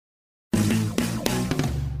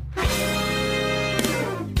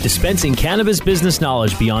Dispensing cannabis business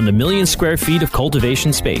knowledge beyond a million square feet of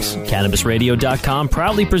cultivation space, CannabisRadio.com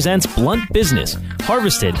proudly presents Blunt Business,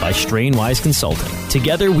 harvested by Strainwise Consulting.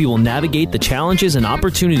 Together, we will navigate the challenges and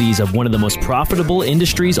opportunities of one of the most profitable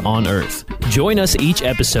industries on earth. Join us each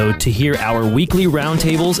episode to hear our weekly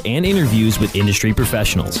roundtables and interviews with industry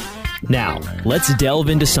professionals. Now, let's delve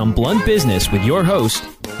into some blunt business with your host.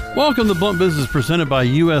 Welcome to Blunt Business, presented by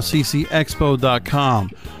USCCExpo.com.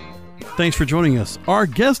 Thanks for joining us. Our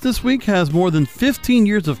guest this week has more than 15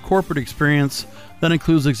 years of corporate experience that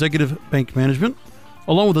includes executive bank management,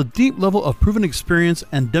 along with a deep level of proven experience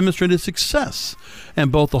and demonstrated success in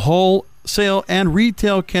both the wholesale and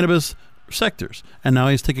retail cannabis sectors. And now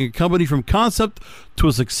he's taking a company from concept to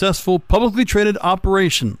a successful publicly traded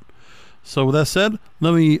operation. So with that said,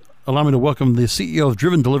 allow me to welcome the CEO of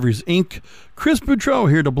Driven Deliveries, Inc., Chris Boudreau,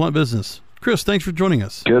 here to Blunt Business. Chris, thanks for joining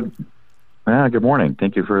us. Good morning.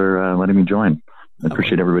 Thank you for letting me join. I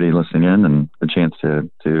appreciate everybody listening in and the chance to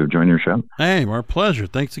join your show. Hey, our pleasure.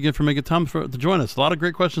 Thanks again for making time to join us. A lot of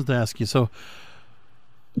great questions to ask you. So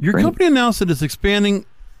your company announced that it's expanding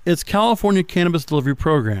its California cannabis delivery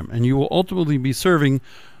program, and you will ultimately be serving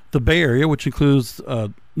the Bay Area, which includes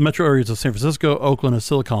metro areas of San Francisco, Oakland, and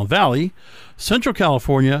Silicon Valley, Central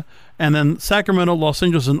California, and then Sacramento, Los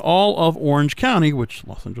Angeles, and all of Orange County, which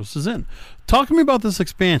Los Angeles is in. Talk to me about this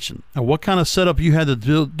expansion and what kind of setup you had to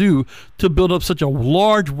do to build up such a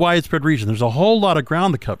large, widespread region. There's a whole lot of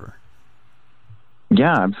ground to cover.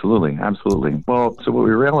 Yeah, absolutely. Well, so what we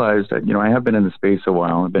realized, I have been in the space a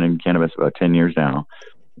while. I've been in cannabis about 10 years now.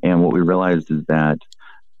 And what we realized is that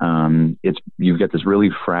you've got this really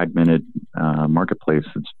fragmented marketplace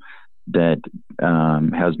that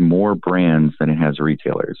has more brands than it has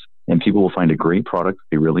retailers. And people will find a great product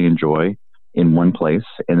they really enjoy in one place,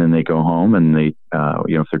 and then they go home and they,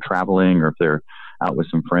 if they're traveling or if they're out with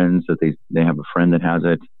some friends, that they have a friend that has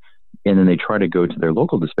it, and then they try to go to their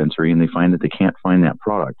local dispensary and they find that they can't find that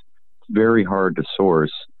product. It's very hard to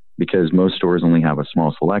source because most stores only have a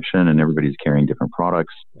small selection and everybody's carrying different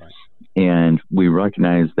products. Right. And we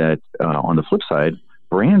recognize that on the flip side,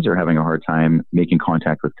 brands are having a hard time making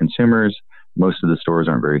contact with consumers. Most of the stores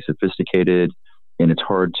aren't very sophisticated, and it's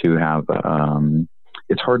hard to have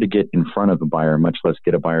it's hard to get in front of a buyer, much less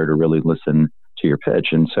get a buyer to really listen to your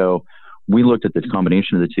pitch. And so we looked at the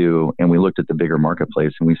combination of the two, and we looked at the bigger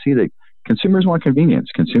marketplace, and we see that consumers want convenience.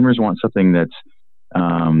 Consumers want something that's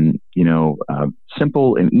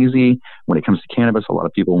simple and easy. When it comes to cannabis, a lot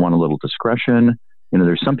of people want a little discretion.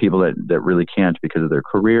 There's some people that really can't because of their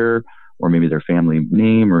career or maybe their family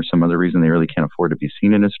name or some other reason they really can't afford to be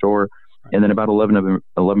seen in a store. And then about 11%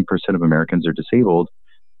 of Americans are disabled.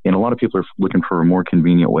 And a lot of people are looking for a more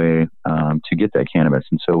convenient way to get that cannabis.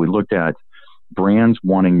 And so we looked at brands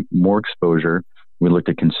wanting more exposure. We looked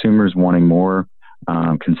at consumers wanting more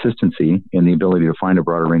consistency and the ability to find a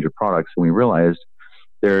broader range of products. And we realized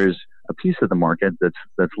there's a piece of the market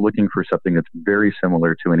that's looking for something that's very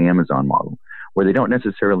similar to an Amazon model, where they don't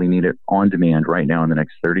necessarily need it on demand right now in the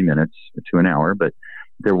next 30 minutes to an hour, but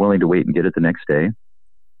they're willing to wait and get it the next day.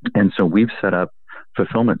 And so we've set up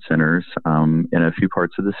fulfillment centers in a few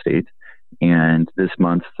parts of the state. And this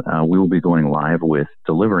month, we will be going live with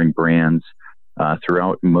delivering brands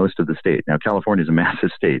throughout most of the state. Now, California is a massive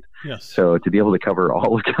state. Yes. So to be able to cover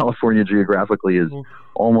all of California geographically is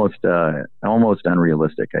almost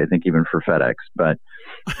unrealistic, I think, even for FedEx. But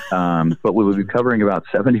we will be covering about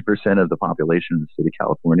 70% of the population of the state of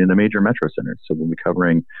California in the major metro centers. So we'll be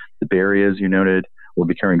covering the Bay Area, as you noted. We'll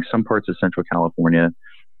be covering some parts of Central California,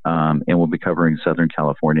 and we'll be covering Southern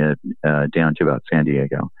California down to about San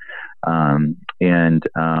Diego.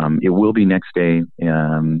 It will be next day,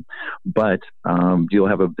 but you'll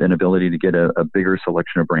have an ability to get a bigger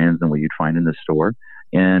selection of brands than what you'd find in the store,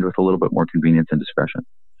 and with a little bit more convenience and discretion.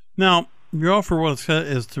 Now, your offer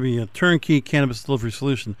is to be a turnkey cannabis delivery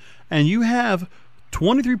solution, and you have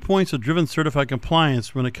 23 points of Driven certified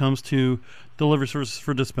compliance when it comes to delivery services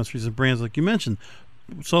for dispensaries and brands like you mentioned.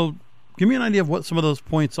 So give me an idea of what some of those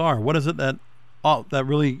points are. What is it that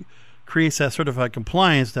really creates that certified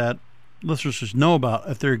compliance that listeners should know about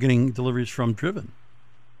if they're getting deliveries from Driven?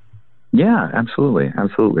 Yeah, absolutely.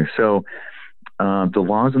 So the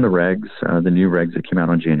laws and the regs, the new regs that came out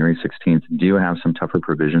on January 16th, do have some tougher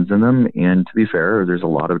provisions in them. And to be fair, there's a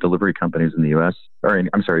lot of delivery companies in the U.S.,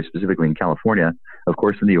 specifically in California, of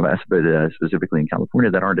course in the U.S., but specifically in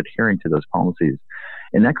California, that aren't adhering to those policies.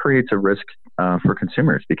 And that creates a risk for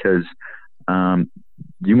consumers because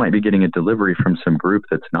you might be getting a delivery from some group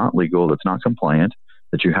that's not legal, that's not compliant,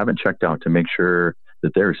 that you haven't checked out to make sure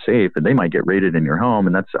that they're safe, and they might get raided in your home.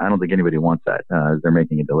 And I don't think anybody wants that as they're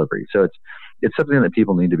making a delivery. So it's something that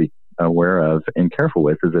people need to be aware of and careful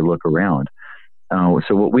with as they look around.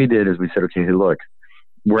 So what we did is we said, okay, hey, look,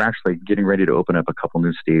 we're actually getting ready to open up a couple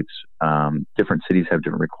new states. Different cities have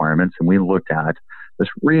different requirements. And we looked at this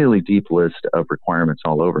really deep list of requirements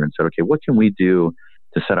all over and said, okay, what can we do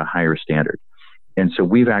to set a higher standard? And so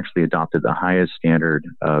we've actually adopted the highest standard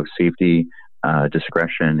of safety,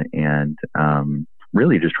 discretion, and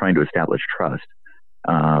really just trying to establish trust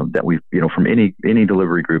that we've, from any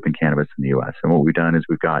delivery group in cannabis in the U.S. And what we've done is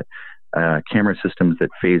we've got camera systems that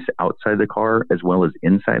face outside the car as well as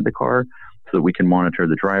inside the car so that we can monitor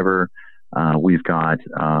the driver. We've got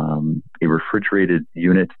a refrigerated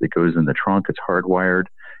unit that goes in the trunk. It's hardwired,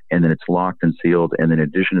 and then it's locked and sealed. And then in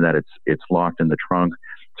addition to that, it's locked in the trunk.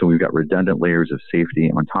 So we've got redundant layers of safety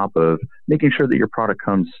on top of making sure that your product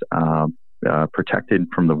comes protected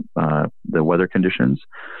from the weather conditions.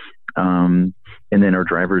 And then our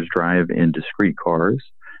drivers drive in discrete cars,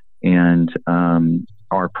 and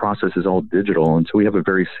our process is all digital. And so we have a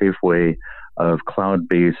very safe way of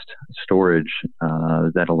cloud-based storage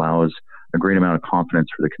that allows a great amount of confidence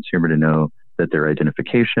for the consumer to know that their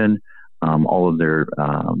identification, all of their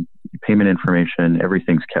payment information,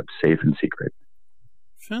 everything's kept safe and secret.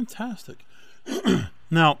 Fantastic.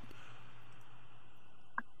 Now,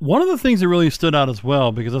 one of the things that really stood out as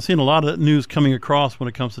well, because I've seen a lot of news coming across when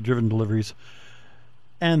it comes to Driven Deliveries,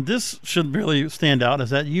 and this should really stand out,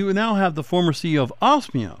 is that you now have the former CEO of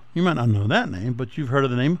Osmio. You might not know that name, but you've heard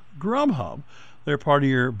of the name Grubhub. They're part of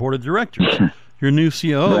your board of directors. Your new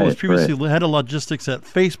COO was previously head of logistics at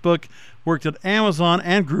Facebook, worked at Amazon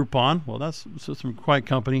and Groupon. Well, that's some quite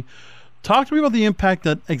company. Talk to me about the impact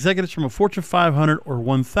that executives from a Fortune 500 or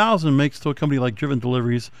 1,000 makes to a company like Driven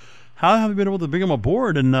Deliveries. How have you been able to bring them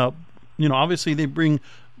aboard? And, obviously they bring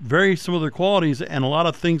very similar qualities and a lot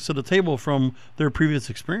of things to the table from their previous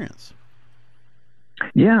experience.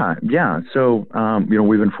 Yeah. So,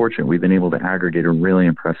 we've been fortunate. We've been able to aggregate a really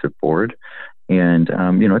impressive board. And,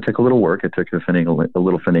 it took a little work. It took a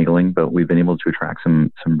little finagling, but we've been able to attract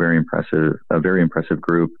a very impressive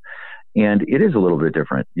group. And it is a little bit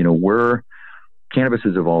different. Cannabis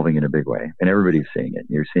is evolving in a big way, and everybody's seeing it.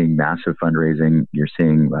 You're seeing massive fundraising. You're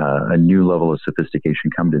seeing a new level of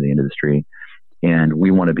sophistication come to the industry. And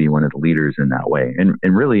we want to be one of the leaders in that way, and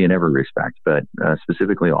really in every respect, but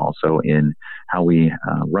specifically also in how we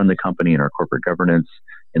run the company and our corporate governance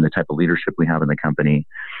and the type of leadership we have in the company,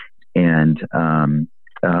 and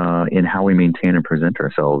in how we maintain and present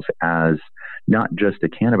ourselves as not just a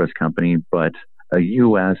cannabis company, but a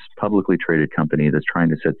U.S. publicly traded company that's trying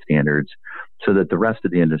to set standards so that the rest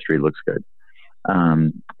of the industry looks good.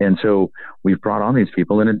 And so we've brought on these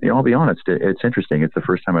people, and I'll be honest, it's interesting. It's the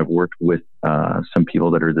first time I've worked with some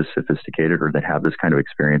people that are this sophisticated or that have this kind of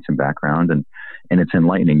experience and background, and it's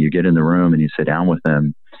enlightening. You get in the room and you sit down with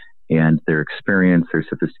them, and their experience, their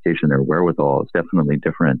sophistication, their wherewithal is definitely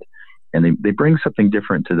different, and they bring something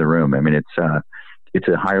different to the room. I mean, it's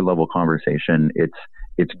a higher level conversation.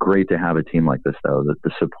 It's great to have a team like this, though. That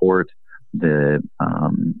the support, the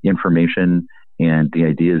information, and the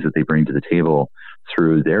ideas that they bring to the table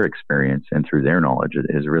through their experience and through their knowledge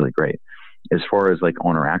is really great. As far as like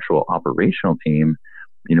on our actual operational team,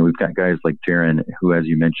 we've got guys like Jaron, who, as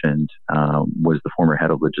you mentioned, was the former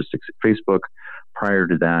head of logistics at Facebook. Prior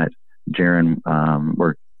to that, Jaron,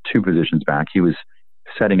 or 2 positions back, he was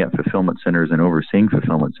setting up fulfillment centers and overseeing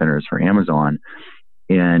fulfillment centers for Amazon.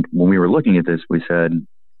 And when we were looking at this, we said,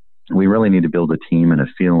 we really need to build a team and a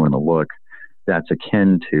feel and a look that's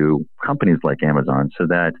akin to companies like Amazon, so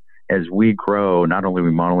that as we grow, not only are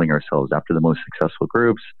we modeling ourselves after the most successful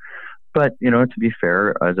groups, but, to be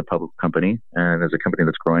fair, as a public company and as a company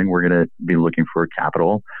that's growing, we're going to be looking for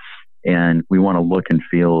capital, and we want to look and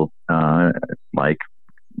feel like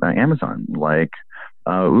Amazon, like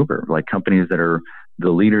Uber, like companies that are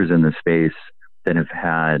the leaders in the space that have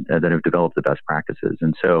developed the best practices.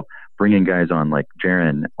 And so bringing guys on like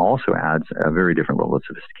Jaron also adds a very different level of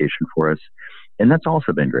sophistication for us. And that's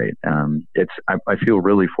also been great. I feel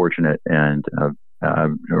really fortunate and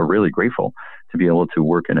really grateful to be able to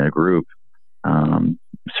work in a group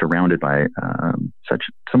surrounded by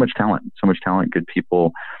so much talent, good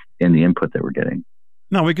people, and the input that we're getting.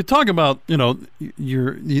 Now, we could talk about,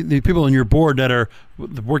 the people on your board that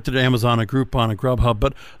worked at Amazon, a Groupon, a Grubhub,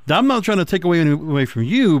 but I'm not trying to take away from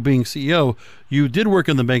you being CEO. You did work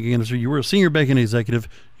in the banking industry. You were a senior banking executive.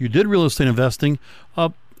 You did real estate investing.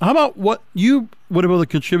 How about what you would be able to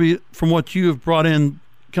contribute from what you have brought in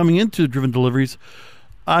coming into Driven Deliveries?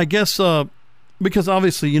 I guess because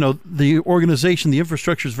obviously, the organization, the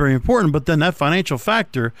infrastructure is very important, but then that financial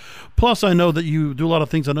factor, plus I know that you do a lot of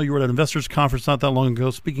things. I know you were at an investors conference not that long ago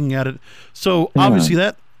speaking at it. So obviously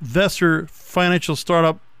that investor financial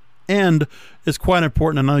startup end is quite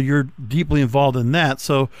important. I know you're deeply involved in that.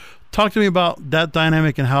 So talk to me about that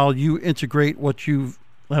dynamic and how you integrate what you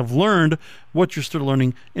have learned, what you're still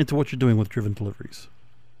learning, into what you're doing with Driven Deliveries.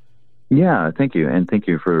 Yeah, thank you, and thank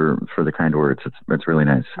you for the kind words. It's really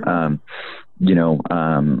nice. I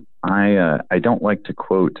don't like to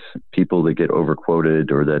quote people that get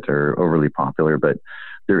overquoted or that are overly popular, but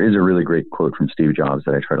there is a really great quote from Steve Jobs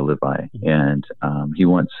that I try to live by, and he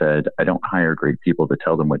once said, "I don't hire great people to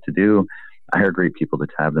tell them what to do. I hire great people to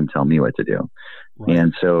have them tell me what to do." Right.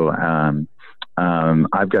 And so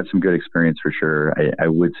I've got some good experience for sure. I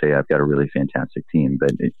would say I've got a really fantastic team,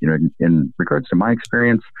 but in regards to my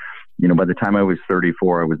experience, by the time I was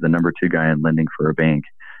 34, I was the number 2 guy in lending for a bank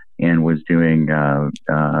and was doing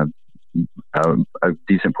a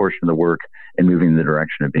decent portion of the work and moving in the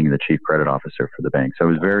direction of being the chief credit officer for the bank. So I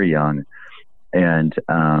was very young, and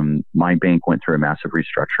my bank went through a massive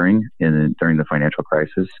restructuring during the financial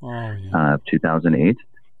crisis of 2008.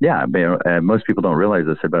 Yeah, most people don't realize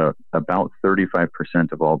this. About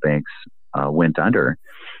 35% of all banks went under.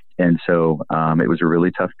 And so it was a really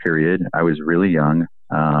tough period. I was really young.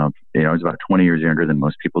 I was about 20 years younger than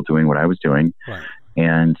most people doing what I was doing. Right.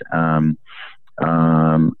 And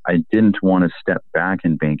I didn't want to step back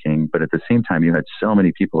in banking, but at the same time, you had so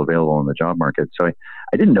many people available in the job market. So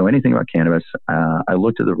I didn't know anything about cannabis. I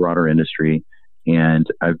looked at the broader industry, and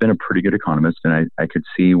I've been a pretty good economist, and I could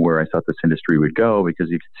see where I thought this industry would go, because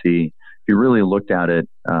you could see, if you really looked at it,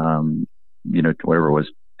 whatever it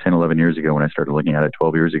was, 10, 11 years ago when I started looking at it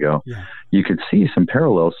 12 years ago, you could see some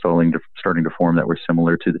parallels starting to form that were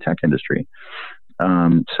similar to the tech industry.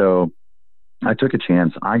 So I took a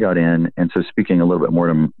chance. I got in. And so speaking a little bit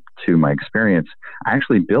more to my experience, I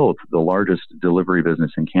actually built the largest delivery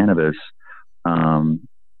business in cannabis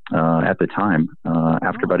at the time,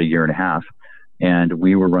 after about a year and a half. And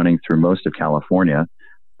we were running through most of California.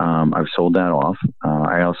 I've sold that off.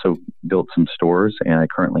 I also built some stores, and I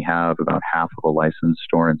currently have about half of a licensed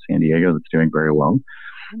store in San Diego that's doing very well.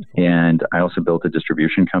 And I also built a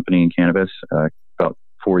distribution company in cannabis. About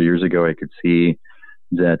 4 years ago, I could see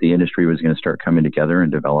that the industry was going to start coming together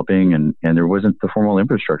and developing, and there wasn't the formal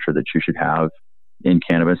infrastructure that you should have in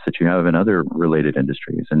cannabis that you have in other related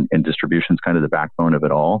industries. And distribution is kind of the backbone of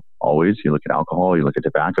it all. Always, you look at alcohol, you look at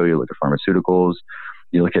tobacco, you look at pharmaceuticals,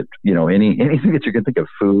 you look at anything that you can think of,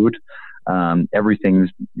 food. Everything's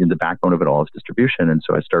in the backbone of it all is distribution. And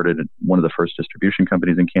so I started one of the first distribution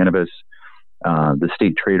companies in cannabis. The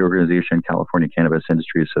state trade organization, California Cannabis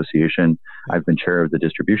Industry Association. I've been chair of the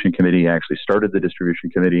distribution committee. I actually started the distribution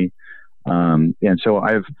committee. And so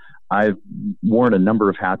I've worn a number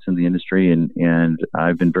of hats in the industry, and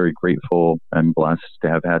I've been very grateful and blessed to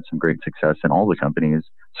have had some great success in all the companies.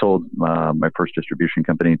 Sold my first distribution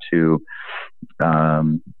company to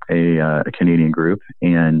a Canadian group,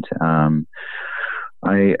 and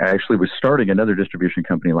I actually was starting another distribution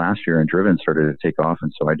company last year, and Driven started to take off,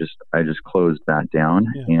 and so I just closed that down.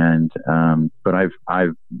 Yeah. And but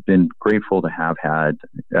I've been grateful to have had,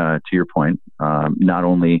 to your point, not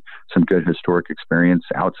only some good historic experience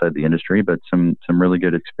outside the industry, but some really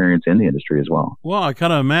good experience in the industry as well. Well, I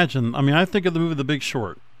kind of imagine. I mean, I think of the movie The Big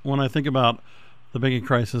Short when I think about the banking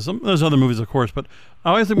crisis. There's other movies, of course, but I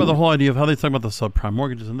always think about the whole idea of how they talk about the subprime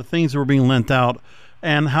mortgages and the things that were being lent out,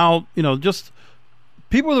 and how just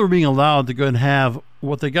people that were being allowed to go and have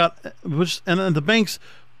what they got, and the banks,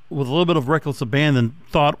 with a little bit of reckless abandon,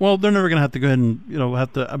 thought, well, they're never going to have to go ahead and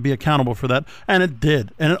have to be accountable for that, and it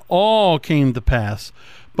did, and it all came to pass.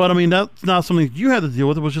 But I mean, that's not something that you had to deal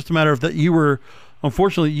with. It was just a matter of that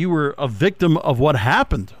unfortunately, you were a victim of what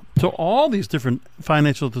happened to all these different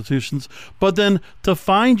financial institutions. But then to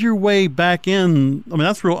find your way back in, I mean,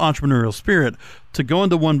 that's real entrepreneurial spirit, to go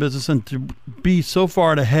into one business and to be so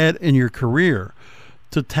far ahead in your career,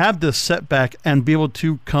 to have this setback and be able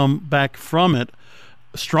to come back from it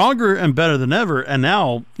stronger and better than ever. And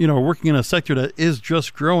now, working in a sector that is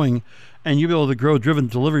just growing, and you'll be able to grow Driven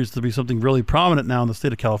Deliveries to be something really prominent now in the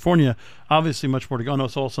state of California. Obviously, much more to go. No,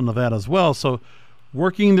 it's also Nevada as well. So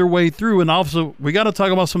working their way through. And also, we got to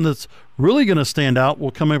talk about something that's really going to stand out.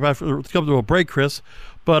 We'll come back to a break, Chris.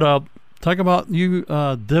 But talk about you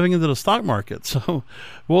diving into the stock market. So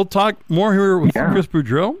we'll talk more here with Chris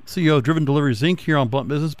Boudreau, CEO of Driven Deliveries, Inc., here on Blunt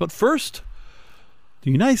Business. But first,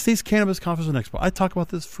 the United States Cannabis Conference and Expo. I talk about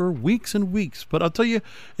this for weeks and weeks, but I'll tell you,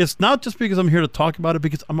 it's not just because I'm here to talk about it,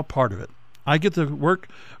 because I'm a part of it. I get to work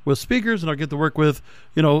with speakers, and I get to work with,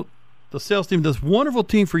 the sales team, this wonderful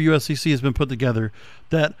team for USCC has been put together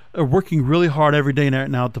that are working really hard every day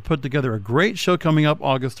now to put together a great show coming up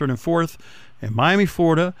August 3rd and 4th in Miami,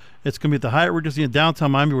 Florida. It's going to be at the Hyatt Regency in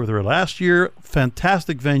downtown Miami. We were there last year.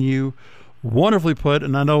 Fantastic venue, wonderfully put,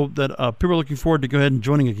 and I know that people are looking forward to go ahead and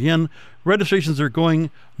joining again. Registrations are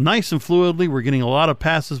going nice and fluidly. We're getting a lot of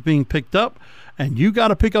passes being picked up, and you got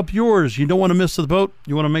to pick up yours. You don't want to miss the boat.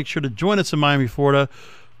 You want to make sure to join us in Miami, Florida.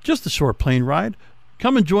 Just a short plane ride.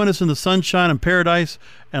 Come and join us in the sunshine and paradise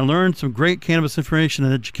and learn some great cannabis information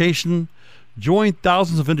and education. Join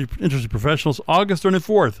thousands of interested professionals August 3rd and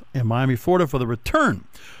 4th in Miami, Florida for the return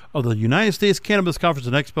of the United States Cannabis Conference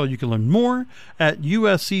and Expo. You can learn more at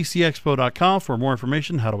usccexpo.com for more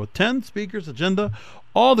information, how to attend, speakers, agenda,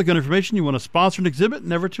 all the good information. You want to sponsor an exhibit,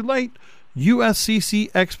 never too late,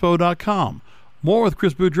 usccexpo.com. More with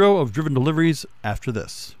Chris Boudreau of Driven Deliveries after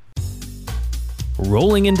this.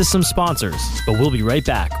 Rolling into some sponsors, but we'll be right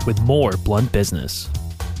back with more Blunt Business.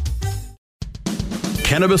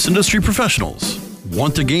 Cannabis industry professionals,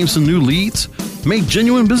 want to gain some new leads, make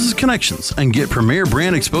genuine business connections, and get premier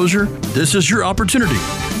brand exposure? This is your opportunity.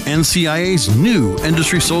 NCIA's new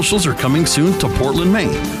industry socials are coming soon to Portland,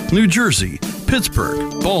 Maine, New Jersey,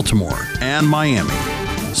 Pittsburgh, Baltimore, and Miami.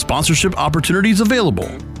 Sponsorship opportunities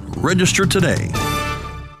available. Register today.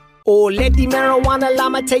 Oh, let the marijuana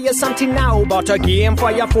llama tell you something now about a game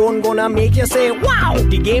for your phone gonna make you say, wow!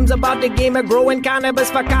 The game's about the game of growing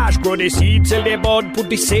cannabis for cash. Grow the seed, sell the bud,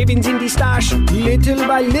 put the savings in the stash. Little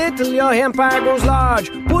by little, your empire grows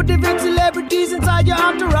large. Put the big celebrities inside your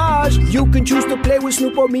entourage. You can choose to play with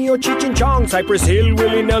Snoop or me or Cheech and Chong, Cypress Hill,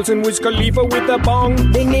 Willie Nelson, Wiz Khalifa with a bong.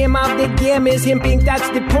 The name of the game is Hemp Inc., that's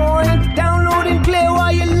the point. Download and play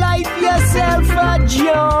while you light yourself a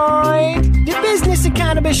joint. The business of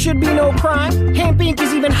cannabis should be no crime. Hemp Inc.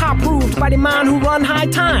 is even hot-proofed by the man who run High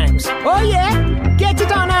Times. Oh yeah? Get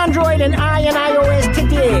it on Android and iOS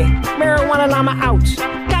today. Marijuana llama out.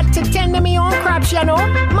 Got to tend to me own crops, you know.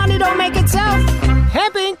 Money don't make itself.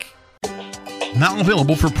 Hemp Inc. Now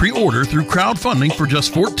available for pre-order through crowdfunding for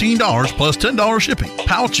just $14 plus $10 shipping.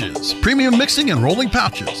 Pouches, premium mixing and rolling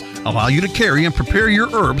pouches, allow you to carry and prepare your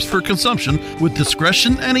herbs for consumption with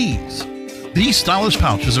discretion and ease. These stylish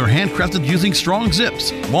pouches are handcrafted using strong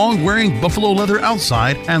zips, long-wearing buffalo leather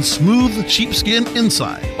outside, and smooth sheepskin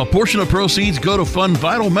inside. A portion of proceeds go to fund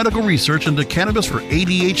vital medical research into cannabis for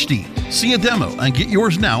ADHD. See a demo and get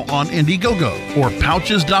yours now on Indiegogo or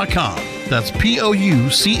pouches.com. That's POUCHZ.com.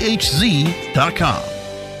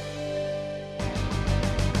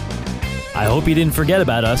 I hope you didn't forget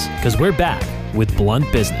about us, because we're back with Blunt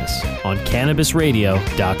Business on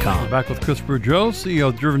CannabisRadio.com. Back with Chris Boudreau, CEO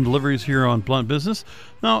of Driven Deliveries here on Blunt Business.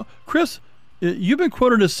 Now, Chris, you've been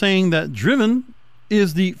quoted as saying that Driven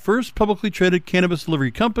is the first publicly traded cannabis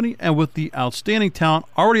delivery company, and with the outstanding talent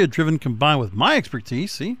already at Driven combined with my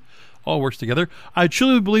expertise, see, all works together, I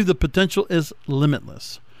truly believe the potential is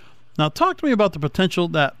limitless. Now, talk to me about the potential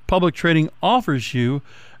that public trading offers you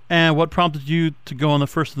and what prompted you to go on the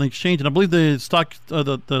first of the exchange. And I believe the stock,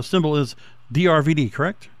 the symbol is DRVD,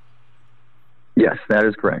 correct? Yes, that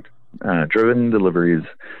is correct. Driven Deliveries.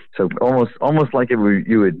 So almost like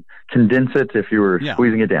you would condense it if you were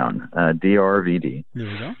squeezing it down. DRVD. There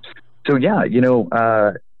we go. So yeah,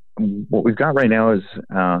 what we've got right now is,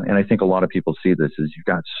 and I think a lot of people see this, is you've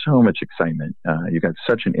got so much excitement. You've got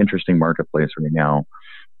such an interesting marketplace right now,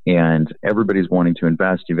 and everybody's wanting to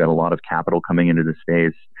invest. You've got a lot of capital coming into the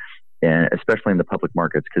space, and especially in the public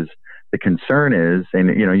markets, because the concern is, and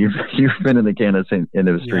you've been in the cannabis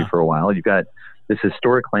industry for a while. You've got this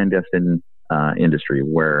historic clandestine industry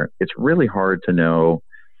where it's really hard to know,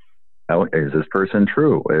 is this person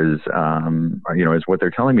true? Is what they're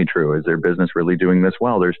telling me true? Is their business really doing this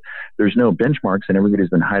well? There's no benchmarks, and everybody's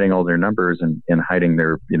been hiding all their numbers and hiding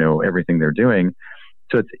their everything they're doing.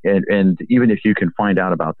 So and even if you can find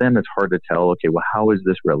out about them, it's hard to tell. Okay, well, how is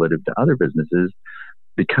this relative to other businesses?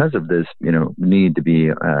 Because of this, need to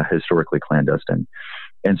be historically clandestine.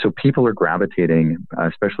 And so people are gravitating,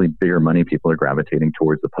 especially bigger money people are gravitating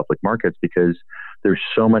towards the public markets because there's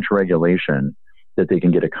so much regulation that they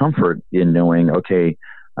can get a comfort in knowing, okay,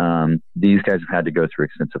 these guys have had to go through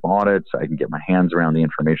extensive audits. I can get my hands around the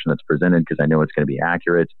information that's presented because I know it's going to be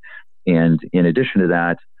accurate. And in addition to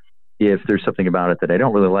that, if there's something about it that I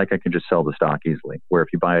don't really like, I can just sell the stock easily. Where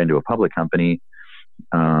if you buy into a public company,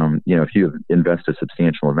 if you invest a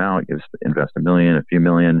substantial amount, you invest $1 million, a few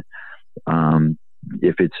million,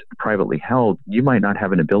 if it's privately held, you might not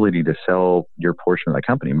have an ability to sell your portion of that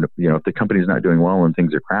company. If the company's not doing well and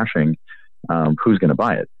things are crashing, who's going to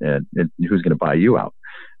buy it? And who's going to buy you out?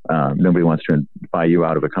 Nobody wants to buy you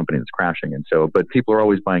out of a company that's crashing. And so, but people are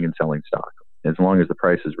always buying and selling stock. As long as the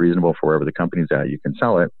price is reasonable for wherever the company's at, you can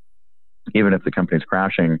sell it. Even if the company's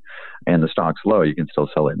crashing and the stock's low, you can still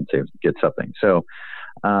sell it and get something. So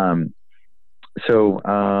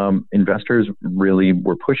investors really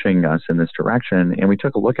were pushing us in this direction, and we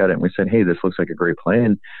took a look at it and we said, hey, this looks like a great play.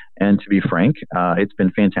 And to be frank, it's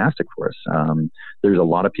been fantastic for us. There's a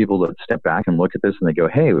lot of people that step back and look at this and they go,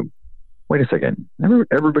 hey, wait a second.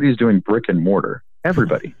 Everybody's doing brick and mortar.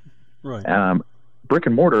 Everybody. Right. Brick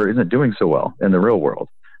and mortar isn't doing so well in the real world.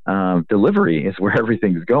 Delivery is where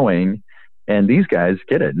everything's going, and these guys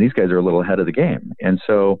get it. And these guys are a little ahead of the game. And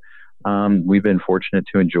so we've been fortunate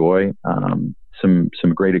to enjoy some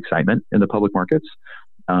great excitement in the public markets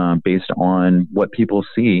based on what people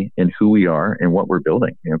see and who we are and what we're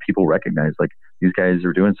building. People recognize like these guys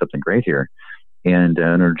are doing something great here, and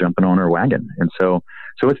are jumping on our wagon. And so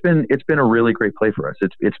it's been a really great play for us.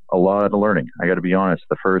 It's a lot of learning. I got to be honest.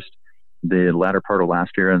 The latter part of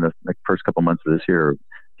last year and the first couple months of this year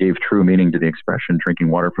gave true meaning to the expression "drinking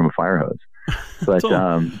water from a fire hose." But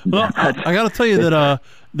I got to tell you that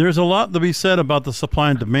there's a lot to be said about the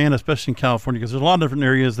supply and demand, especially in California, because there's a lot of different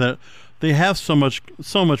areas that they have so much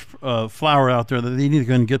flower out there that they need to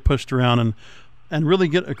go and get pushed around and really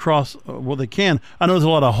get across what they can. I know there's a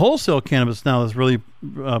lot of wholesale cannabis now that's really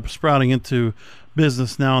sprouting into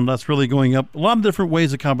business now, and that's really going up. A lot of different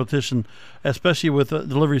ways of competition, especially with the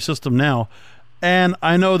delivery system now. And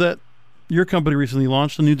I know that your company recently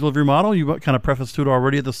launched a new delivery model. You kind of prefaced to it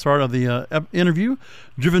already at the start of the interview,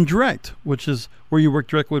 Driven Direct, which is where you work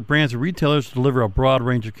directly with brands and retailers to deliver a broad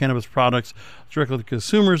range of cannabis products directly to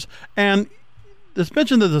consumers. And it's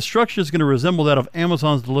mentioned that the structure is going to resemble that of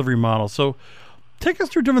Amazon's delivery model. So take us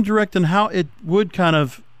through Driven Direct and how it would kind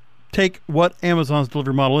of take what Amazon's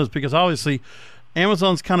delivery model is, because obviously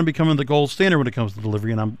Amazon's kind of becoming the gold standard when it comes to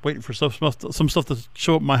delivery, and I'm waiting for some stuff to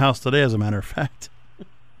show up at my house today, as a matter of fact.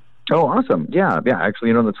 Oh, awesome. Yeah.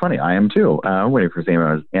 Actually, that's funny. I am too. I'm waiting for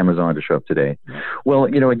Amazon to show up today. Well,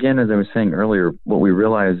 again, as I was saying earlier, what we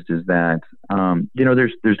realized is that,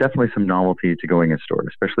 there's definitely some novelty to going in store,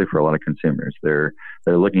 especially for a lot of consumers. They're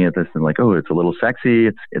looking at this and like, oh, it's a little sexy.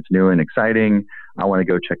 It's new and exciting. I want to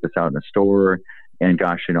go check this out in the store. And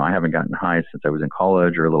gosh, I haven't gotten high since I was in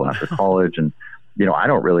college or a little after college. And, I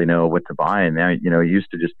don't really know what to buy. And now, it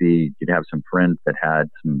used to just be, you'd have some friends that had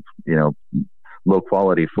some, low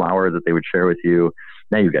quality flour that they would share with you.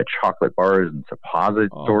 Now you've got chocolate bars and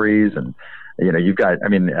suppositories, and you've got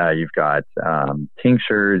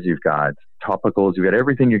tinctures, you've got topicals, you've got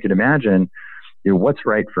everything you can imagine. What's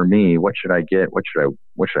right for me? What should I get? What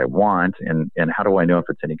should I want? And how do I know if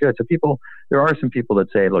it's any good? So there are some people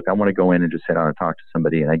that say, look, I want to go in and just sit down and talk to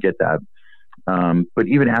somebody, and I get that. But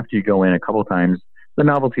even after you go in a couple of times, the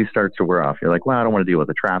novelty starts to wear off. You're like, well, I don't want to deal with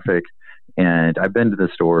the traffic. And I've been to the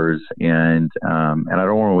stores, and I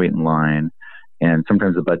don't want to wait in line. And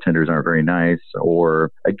sometimes the bud tenders aren't very nice.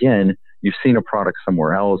 Or again, you've seen a product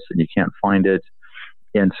somewhere else and you can't find it.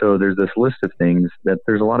 And so there's this list of things that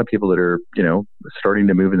there's a lot of people that are, starting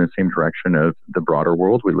to move in the same direction of the broader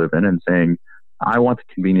world we live in and saying, I want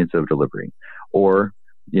the convenience of delivery. Or,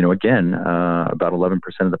 again, about 11%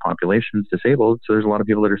 of the population is disabled. So there's a lot of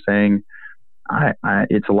people that are saying,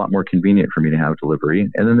 it's a lot more convenient for me to have delivery.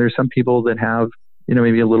 And then there's some people that have,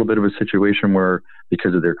 maybe a little bit of a situation where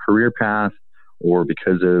because of their career path or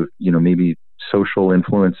because of, maybe social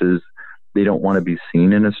influences, they don't want to be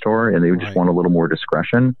seen in a store and they just want a little more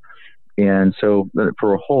discretion. And so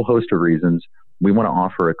for a whole host of reasons, we want to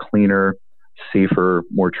offer a cleaner, safer,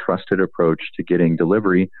 more trusted approach to getting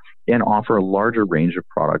delivery and offer a larger range of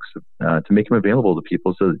products to make them available to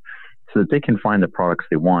people so that they can find the products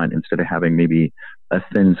they want instead of having maybe a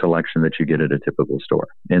thin selection that you get at a typical store.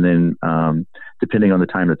 And then depending on the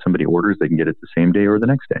time that somebody orders, they can get it the same day or the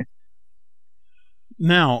next day.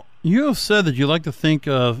 Now, you have said that you like to think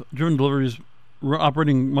of Driven Deliveries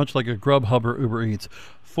operating much like a Grubhub or Uber Eats.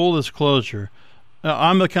 Full disclosure,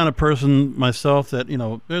 I'm the kind of person myself that,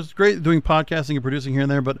 it's great doing podcasting and producing here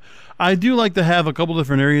and there, but I do like to have a couple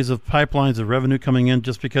different areas of pipelines of revenue coming in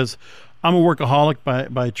just because I'm a workaholic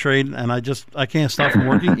by trade, and I can't stop from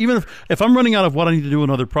working. Even if I'm running out of what I need to do in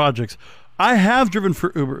other projects, I have driven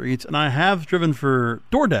for Uber Eats and I have driven for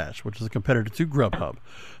DoorDash, which is a competitor to Grubhub.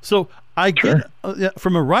 So I get,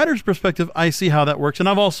 from a rider's perspective, I see how that works. And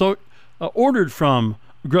I've also ordered from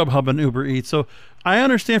Grubhub and Uber Eats. So I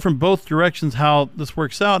understand from both directions how this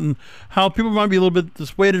works out and how people might be a little bit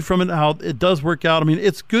dissuaded from it, how it does work out. I mean,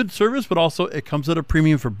 it's good service, but also it comes at a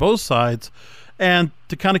premium for both sides and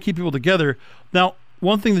to kind of keep people together. Now,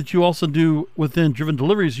 one thing that you also do within Driven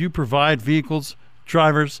Deliveries, you provide vehicles,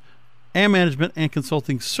 drivers, and management and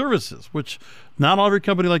consulting services, which not every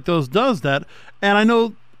company like those does that. And I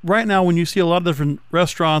know right now, when you see a lot of different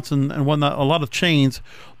restaurants and whatnot, a lot of chains,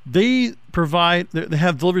 they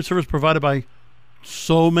have delivery service provided by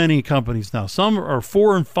so many companies now. Some are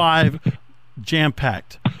 4 and 5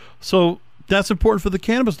 jam-packed. So that's important for the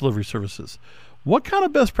cannabis delivery services. What kind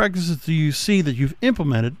of best practices do you see that you've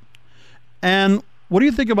implemented? And what do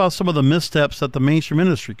you think about some of the missteps at the mainstream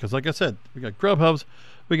industry? Because like I said, we got Grubhubs,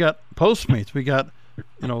 we got Postmates, we got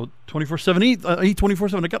 24/7 Eat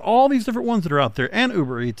 24/7. I got all these different ones that are out there, and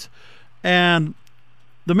Uber Eats. And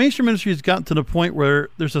the mainstream industry has gotten to the point where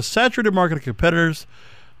there's a saturated market of competitors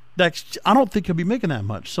that I don't think could be making that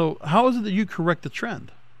much. So how is it that you correct the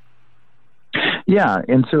trend? Yeah.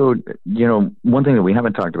 And so, one thing that we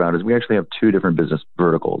haven't talked about is we actually have 2 different business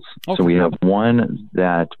verticals. Okay. So we have one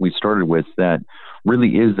that we started with that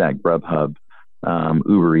really is that Grubhub,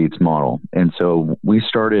 Uber Eats model. And so we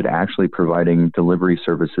started actually providing delivery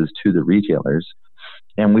services to the retailers,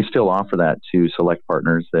 and we still offer that to select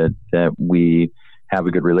partners that we have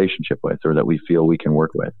a good relationship with or that we feel we can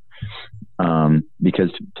work with.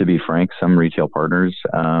 Because to be frank, some retail partners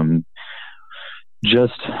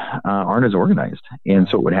just aren't as organized. And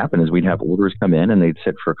so what would happen is we'd have orders come in and they'd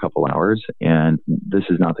sit for a couple hours, and this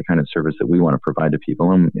is not the kind of service that we want to provide to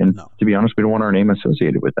people. And no. To be honest, we don't want our name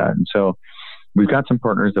associated with that. And so we've got some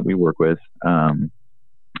partners that we work with.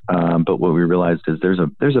 But what we realized is there's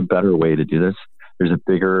a better way to do this. There's a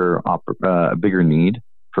bigger need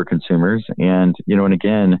for consumers. And, and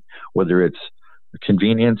again, whether it's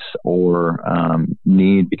convenience or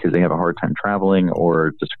need because they have a hard time traveling,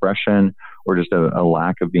 or discretion, or just a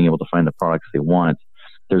lack of being able to find the products they want,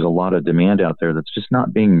 there's a lot of demand out there that's just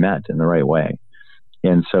not being met in the right way.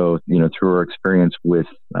 And so, through our experience with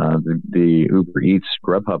the Uber Eats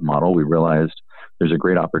Grubhub model, we realized there's a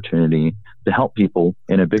great opportunity to help people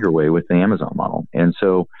in a bigger way with the Amazon model. And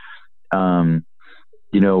so,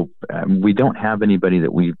 we don't have anybody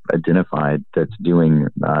that we've identified that's doing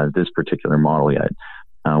this particular model yet.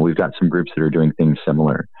 We've got some groups that are doing things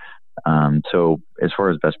similar. So as far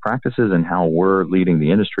as best practices and how we're leading the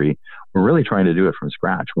industry, we're really trying to do it from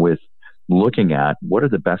scratch with looking at what are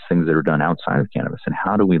the best things that are done outside of cannabis and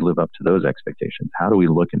how do we live up to those expectations? How do we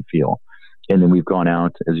look and feel? And then we've gone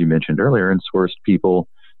out, as you mentioned earlier, and sourced people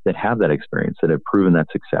that have that experience, that have proven that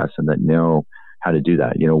success and that know how to do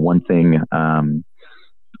that. One thing,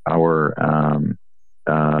 our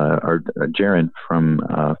Jaron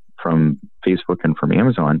from Facebook and from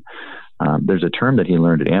Amazon, there's a term that he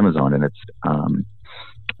learned at Amazon, and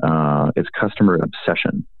it's customer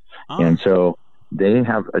obsession. Oh. And so they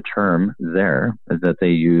have a term there that they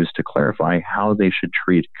use to clarify how they should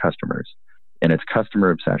treat customers, and it's customer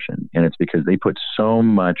obsession. And it's because they put so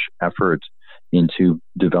much effort into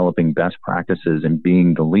developing best practices and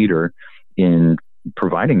being the leader in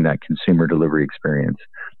providing that consumer delivery experience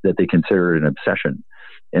that they consider it an obsession.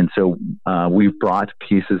 And so we've brought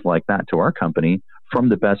pieces like that to our company from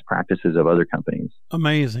the best practices of other companies.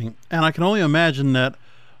 Amazing. And I can only imagine that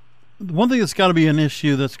one thing that's got to be an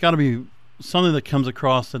issue, that's got to be something that comes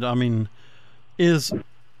across that, is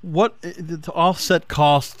what to offset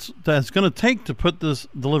costs that's going to take to put this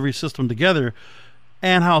delivery system together,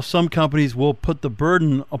 and how some companies will put the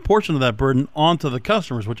burden, a portion of that burden, onto the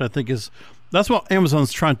customers, which I think that's what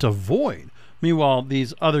Amazon's trying to avoid. Meanwhile,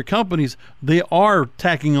 these other companies, they are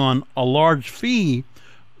tacking on a large fee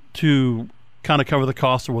to kind of cover the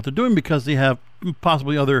cost of what they're doing, because they have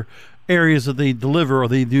possibly other areas that they deliver or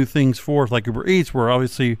they do things for, like Uber Eats, where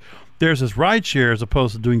obviously there's this ride share as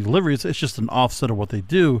opposed to doing deliveries. It's just an offset of what they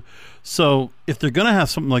do. So if they're going to have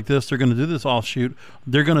something like this, they're going to do this offshoot,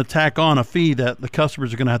 they're going to tack on a fee that the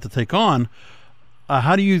customers are going to have to take on.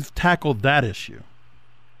 How do you tackle that issue?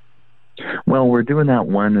 Well, we're doing that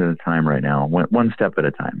one at a time right now, one step at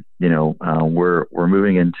a time. We're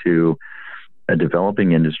moving into a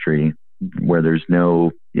developing industry where there's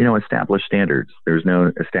no, established standards. There's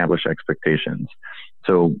no established expectations.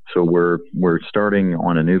 So we're starting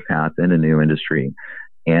on a new path in a new industry.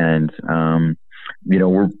 And,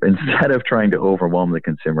 we're, instead of trying to overwhelm the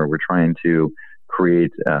consumer, we're trying to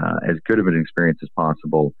create as good of an experience as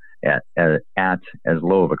possible at as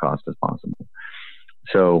low of a cost as possible.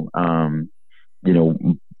 So,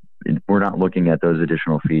 we're not looking at those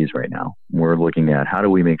additional fees right now. We're looking at how do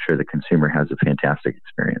we make sure the consumer has a fantastic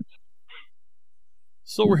experience.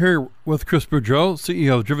 So we're here with Chris Boudreau,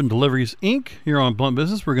 CEO of Driven Deliveries, Inc., here on Blunt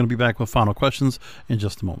Business. We're going to be back with final questions in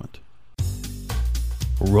just a moment.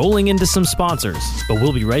 Rolling into some sponsors, but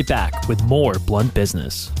we'll be right back with more Blunt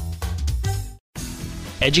Business.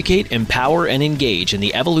 Educate, empower, and engage in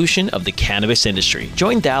the evolution of the cannabis industry.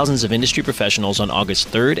 Join thousands of industry professionals on August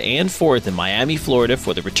 3rd and 4th in Miami, Florida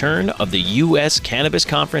for the return of the U.S. Cannabis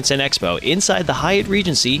Conference and Expo inside the Hyatt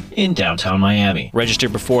Regency in downtown Miami. Register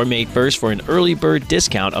before May 1st for an early bird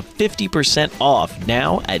discount of 50% off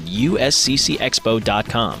now at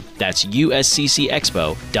usccexpo.com. That's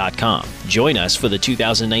usccexpo.com. Join us for the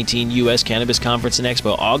 2019 U.S. Cannabis Conference and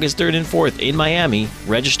Expo August 3rd and 4th in Miami.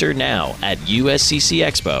 Register now at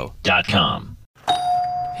usccexpo.com.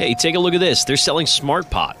 Hey, take a look at this. They're selling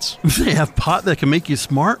smart pots. They have pot that can make you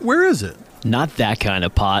smart? Where is it? Not that kind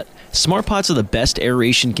of pot. Smart pots are the best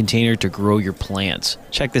aeration container to grow your plants.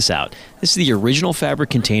 Check this out. This is the original fabric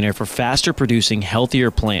container for faster producing,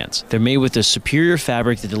 healthier plants. They're made with a superior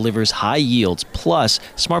fabric that delivers high yields. Plus,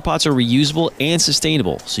 smart pots are reusable and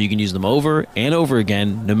sustainable, so you can use them over and over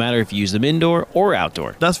again, no matter if you use them indoor or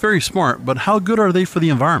outdoor. That's very smart, but how good are they for the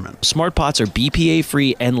environment? Smart pots are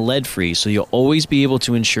BPA-free and lead-free, so you'll always be able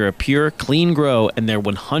to ensure a pure, clean grow, and they're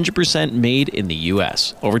 100% made in the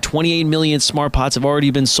U.S. Over 28 million smart pots have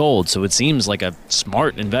already been sold, so it seems like a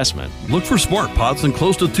smart investment. Look for smart pots in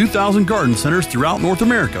close to 2,000 garden centers throughout North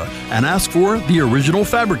America and ask for the original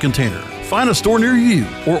fabric container. Find a store near you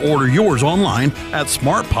or order yours online at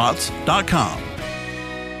smartpots.com.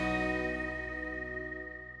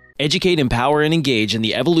 Educate, empower, and engage in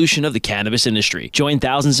the evolution of the cannabis industry. Join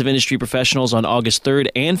thousands of industry professionals on August 3rd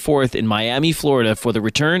and 4th in Miami, Florida for the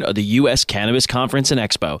return of the U.S. Cannabis Conference and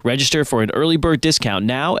Expo. Register for an early bird discount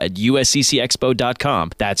now at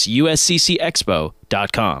usccexpo.com. That's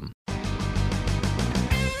usccexpo.com.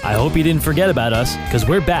 I hope you didn't forget about us, because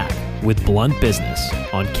we're back with Blunt Business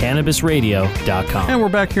on CannabisRadio.com. And we're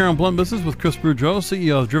back here on Blunt Business with Chris Boudreau,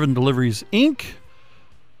 CEO of Driven Deliveries, Inc.,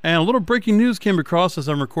 And a little breaking news came across as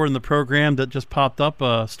I'm recording the program that just popped up,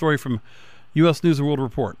 a story from U.S. News & World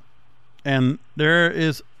Report. And there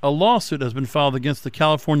is a lawsuit that has been filed against the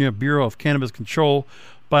California Bureau of Cannabis Control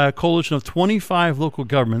by a coalition of 25 local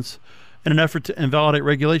governments in an effort to invalidate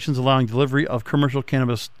regulations allowing delivery of commercial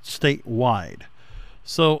cannabis statewide.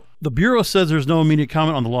 So the Bureau says there's no immediate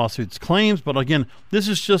comment on the lawsuit's claims, but again, this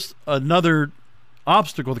is just another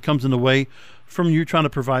obstacle that comes in the way from you trying to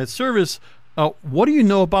provide service. What do you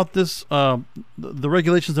know about this, the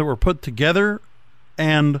regulations that were put together,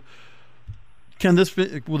 and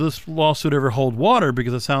will this lawsuit ever hold water?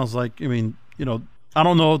 Because it sounds like, I don't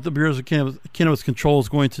know if the Bureau of Cannabis Control is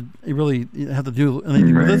going to really have to do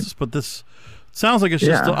anything with this, but this sounds like it's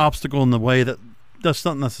just an obstacle in the way that's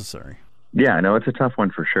not necessary. Yeah, no, it's a tough one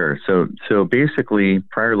for sure. So basically,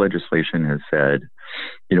 prior legislation has said,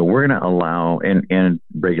 we're going to allow, and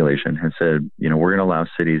regulation has said, we're going to allow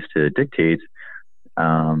cities to dictate,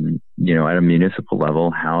 at a municipal level,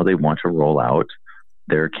 how they want to roll out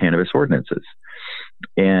their cannabis ordinances.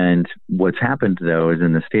 And what's happened, though, is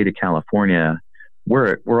in the state of California,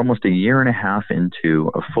 we're almost a year and a half into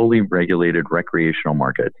a fully regulated recreational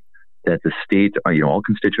market that the state, all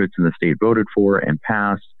constituents in the state voted for and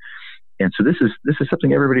passed. And so this is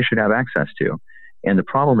something everybody should have access to. And the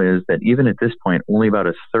problem is that even at this point, only about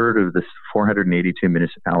a third of the 482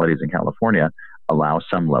 municipalities in California allow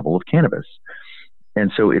some level of cannabis.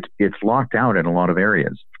 And so it's locked out in a lot of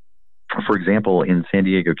areas. For example, in San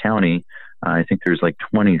Diego County, I think there's like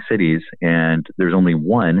 20 cities, and there's only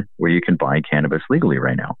one where you can buy cannabis legally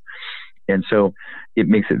right now. And so it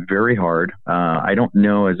makes it very hard. I don't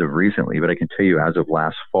know as of recently, but I can tell you as of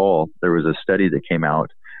last fall, there was a study that came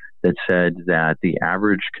out that said that the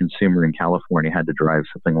average consumer in California had to drive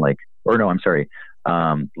something like 60%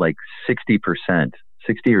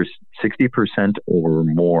 or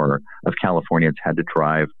more of Californians had to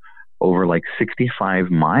drive over like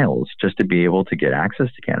 65 miles just to be able to get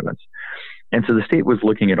access to cannabis. And so the state was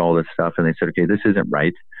looking at all this stuff, and they said, okay, this isn't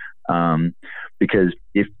right, because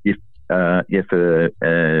if a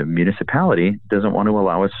municipality doesn't want to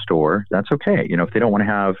allow a store, that's okay. If they don't want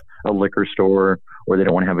to have a liquor store, or they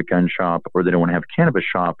don't want to have a gun shop, or they don't want to have a cannabis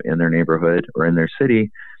shop in their neighborhood or in their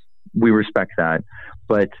city, we respect that.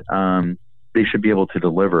 But they should be able to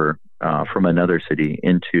deliver from another city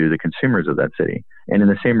into the consumers of that city. And in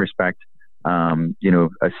the same respect, a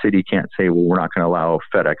city can't say, well, we're not going to allow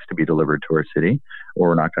FedEx to be delivered to our city, or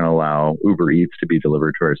we're not going to allow Uber Eats to be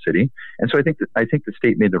delivered to our city. And so I think the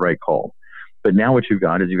state made the right call. But now what you've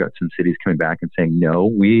got is some cities coming back and saying, no,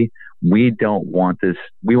 we don't want this.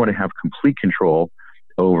 We want to have complete control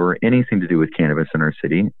over anything to do with cannabis in our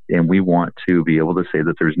city, and we want to be able to say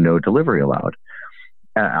that there's no delivery allowed.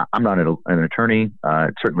 I'm not an attorney.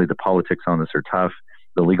 Certainly the politics on this are tough.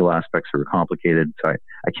 The legal aspects are complicated. So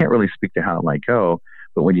I can't really speak to how it might go.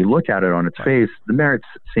 But when you look at it on its face, the merits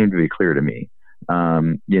seem to be clear to me.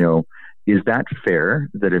 is that fair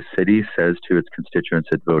that a city says to its constituents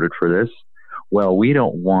that voted for this, well, we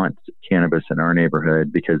don't want cannabis in our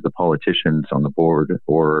neighborhood because the politicians on the board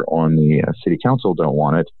or on the city council don't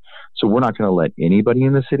want it. So we're not going to let anybody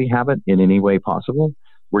in the city have it in any way possible.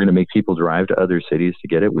 We're going to make people drive to other cities to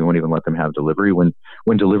get it. We won't even let them have delivery. When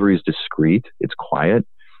delivery is discreet, it's quiet.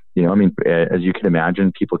 As you can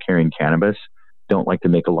imagine, people carrying cannabis don't like to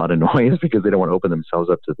make a lot of noise because they don't want to open themselves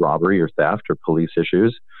up to robbery or theft or police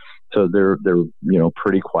issues. So they're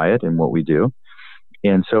pretty quiet in what we do.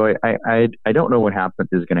 And so I don't know what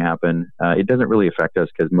is going to happen. It doesn't really affect us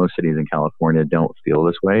because most cities in California don't feel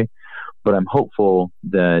this way. But I'm hopeful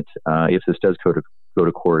that if this does go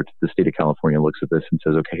to court, the state of California looks at this and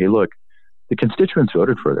says, okay, hey, look, the constituents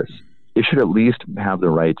voted for this. They should at least have the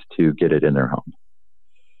right to get it in their home.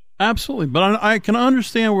 Absolutely. But I can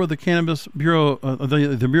understand where the Cannabis Bureau,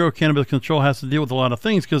 the Bureau of Cannabis Control has to deal with a lot of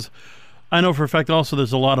things, because I know for a fact also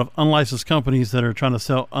there's a lot of unlicensed companies that are trying to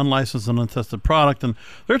sell unlicensed and untested product, and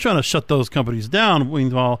they're trying to shut those companies down.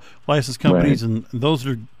 Meanwhile, licensed companies and those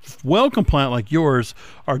that are well compliant like yours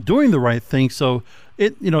are doing the right thing. So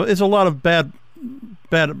it's a lot of bad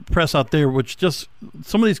press out there, which just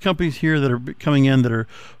some of these companies here that are coming in that are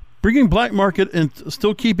bringing black market and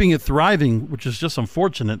still keeping it thriving, which is just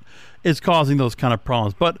unfortunate, is causing those kind of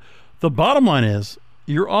problems. But the bottom line is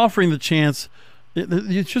you're offering the chance.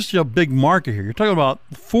 It's just a big market here. You're talking about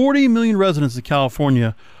 40 million residents in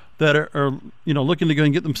California that are looking to go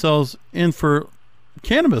and get themselves in for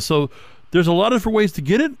cannabis. So there's a lot of different ways to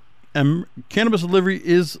get it, and cannabis delivery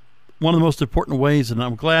is one of the most important ways. And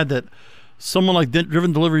I'm glad that someone like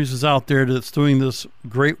Driven Deliveries is out there that's doing this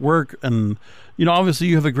great work. And obviously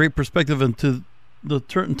you have a great perspective into the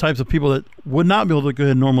certain types of people that would not be able to go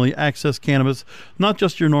ahead and normally access cannabis, not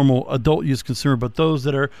just your normal adult use consumer, but those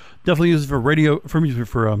that are definitely used for medical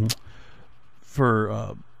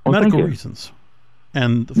reasons.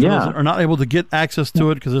 And for those that are not able to get access to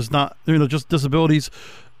it because there's not, just disabilities,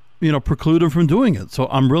 preclude them from doing it. So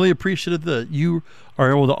I'm really appreciative that you are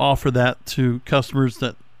able to offer that to customers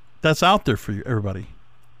that's out there for everybody.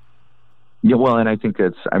 Yeah, well, and I think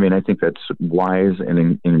that's wise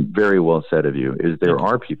and very well said of you. Is there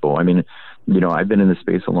are people. I've been in this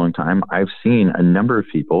space a long time. I've seen a number of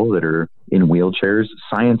people that are in wheelchairs.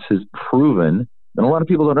 Science has proven, and a lot of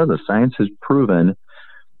people don't know this. Science has proven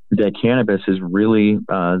that cannabis is really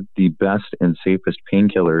the best and safest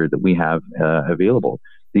painkiller that we have available.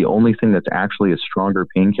 The only thing that's actually a stronger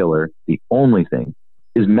painkiller, the only thing,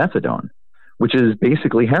 is methadone, which is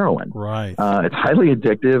basically heroin. Right. It's highly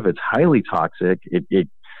addictive. It's highly toxic.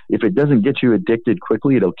 If it doesn't get you addicted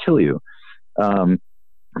quickly, it'll kill you.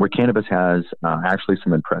 Where cannabis has actually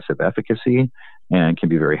some impressive efficacy and can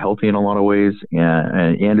be very healthy in a lot of ways,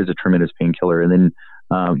 and is a tremendous painkiller. And then,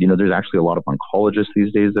 there's actually a lot of oncologists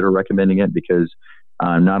these days that are recommending it because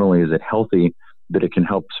not only is it healthy, but it can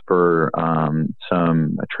help spur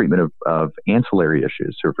some treatment of ancillary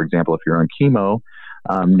issues. So, for example, if you're on chemo,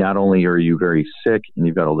 not only are you very sick and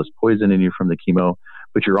you've got all this poison in you from the chemo,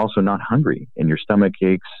 but you're also not hungry and your stomach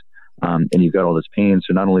aches and you've got all this pain.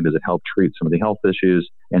 So not only does it help treat some of the health issues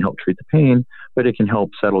and help treat the pain, but it can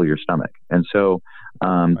help settle your stomach. And so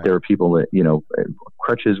there are people that,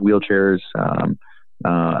 crutches, wheelchairs,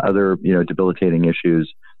 other, debilitating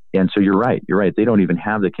issues. And so you're right. They don't even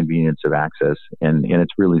have the convenience of access, and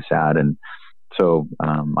it's really sad. And so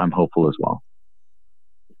I'm hopeful as well.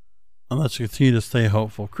 And let's continue to stay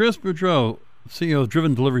hopeful. Chris Boudreau, CEO of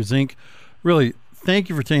Driven Deliveries, Inc. Really, thank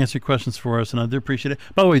you for answering questions for us, and I do appreciate it.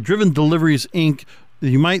 By the way, Driven Deliveries, Inc.,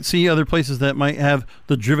 you might see other places that might have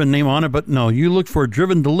the Driven name on it, but no, you look for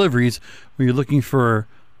Driven Deliveries when you're looking for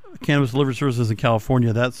cannabis delivery services in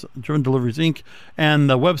California. That's Driven Deliveries, Inc., and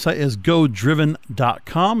the website is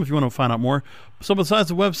godriven.com if you want to find out more. So besides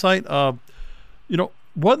the website,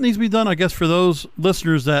 what needs to be done, I guess, for those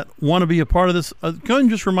listeners that want to be a part of this? Go ahead and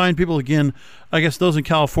just remind people again, I guess those in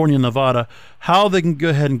California and Nevada, how they can go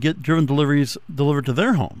ahead and get Driven Deliveries delivered to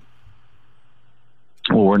their home.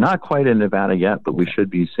 Well, we're not quite in Nevada yet, but we should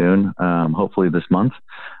be soon, hopefully this month.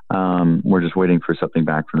 We're just waiting for something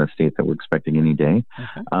back from the state that we're expecting any day.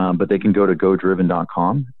 Okay. But they can go to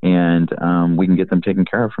godriven.com and we can get them taken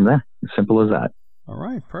care of from there. As simple as that. All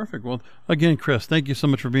right, perfect. Well, again, Chris, thank you so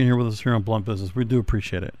much for being here with us here on Blunt Business. We do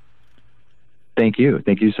appreciate it. Thank you.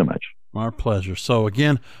 Thank you so much. Our pleasure. So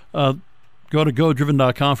again, go to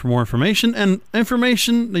godriven.com for more information. And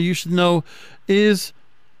information that you should know is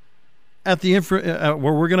at the where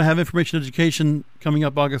we're going to have information education coming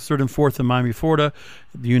up August 3rd and 4th in Miami, Florida.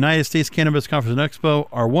 The United States Cannabis Conference and Expo,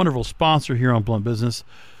 our wonderful sponsor here on Blunt Business.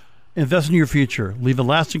 Invest in your future. Leave a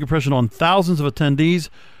lasting impression on thousands of attendees.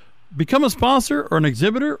 Become a sponsor or an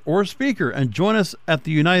exhibitor or a speaker and join us at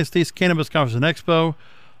the United States Cannabis Conference and Expo,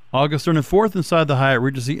 August 3rd and 4th inside the Hyatt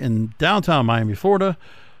Regency in downtown Miami, Florida.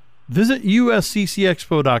 Visit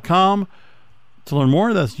usccexpo.com to learn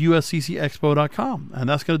more. That's usccexpo.com. And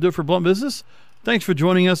that's going to do it for Blunt Business. Thanks for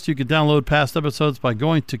joining us. You can download past episodes by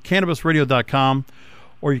going to cannabisradio.com,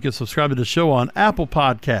 or you can subscribe to the show on Apple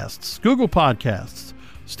Podcasts, Google Podcasts,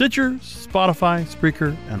 Stitcher, Spotify,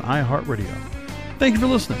 Spreaker, and iHeartRadio. Thank you for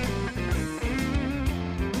listening.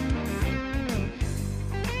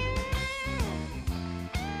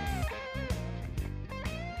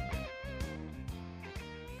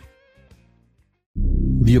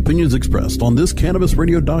 The opinions expressed on this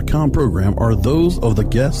CannabisRadio.com program are those of the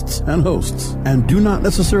guests and hosts and do not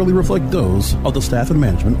necessarily reflect those of the staff and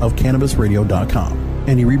management of CannabisRadio.com.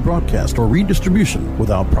 Any rebroadcast or redistribution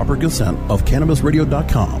without proper consent of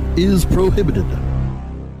CannabisRadio.com is prohibited.